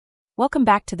Welcome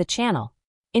back to the channel.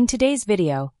 In today's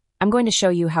video, I'm going to show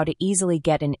you how to easily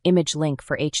get an image link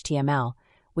for HTML,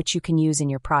 which you can use in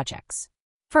your projects.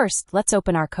 First, let's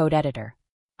open our code editor.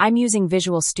 I'm using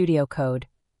Visual Studio Code,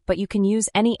 but you can use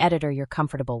any editor you're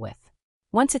comfortable with.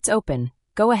 Once it's open,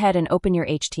 go ahead and open your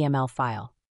HTML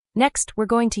file. Next, we're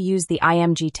going to use the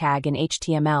img tag in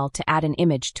HTML to add an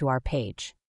image to our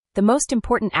page. The most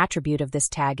important attribute of this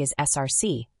tag is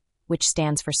src, which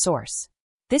stands for source.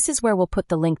 This is where we'll put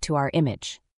the link to our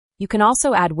image. You can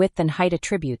also add width and height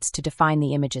attributes to define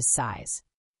the image's size.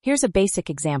 Here's a basic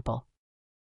example.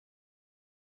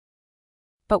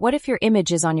 But what if your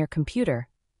image is on your computer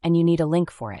and you need a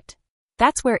link for it?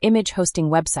 That's where image hosting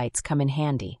websites come in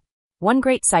handy. One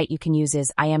great site you can use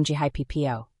is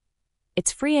img-ppo.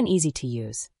 It's free and easy to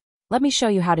use. Let me show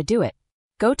you how to do it.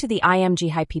 Go to the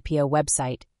img-ppo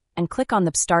website and click on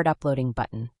the Start Uploading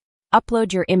button.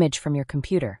 Upload your image from your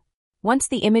computer. Once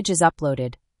the image is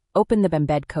uploaded, open the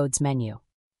Embed Codes menu.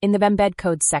 In the Embed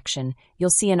Codes section, you'll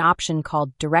see an option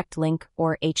called Direct Link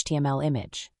or HTML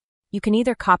Image. You can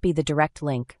either copy the direct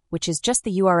link, which is just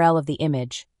the URL of the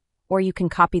image, or you can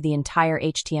copy the entire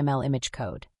HTML image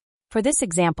code. For this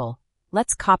example,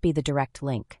 let's copy the direct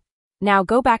link. Now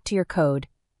go back to your code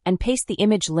and paste the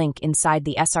image link inside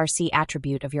the src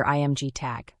attribute of your img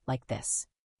tag, like this.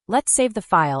 Let's save the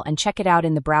file and check it out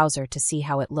in the browser to see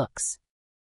how it looks.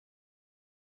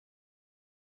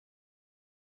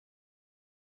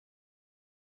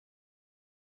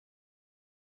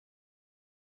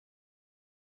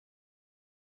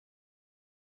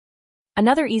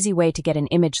 Another easy way to get an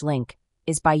image link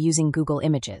is by using Google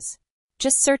Images.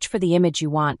 Just search for the image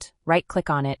you want, right-click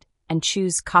on it, and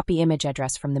choose Copy Image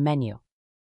Address from the menu.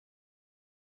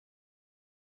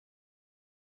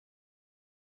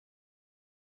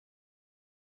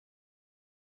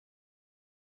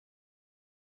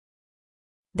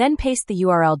 Then paste the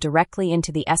URL directly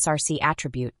into the src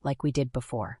attribute like we did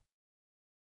before.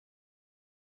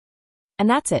 And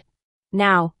that's it.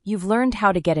 Now, you've learned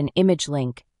how to get an image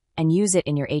link and use it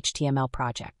in your HTML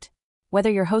project. Whether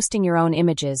you're hosting your own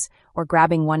images or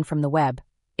grabbing one from the web,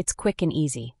 it's quick and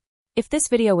easy. If this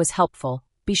video was helpful,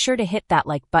 be sure to hit that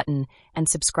like button and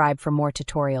subscribe for more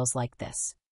tutorials like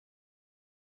this.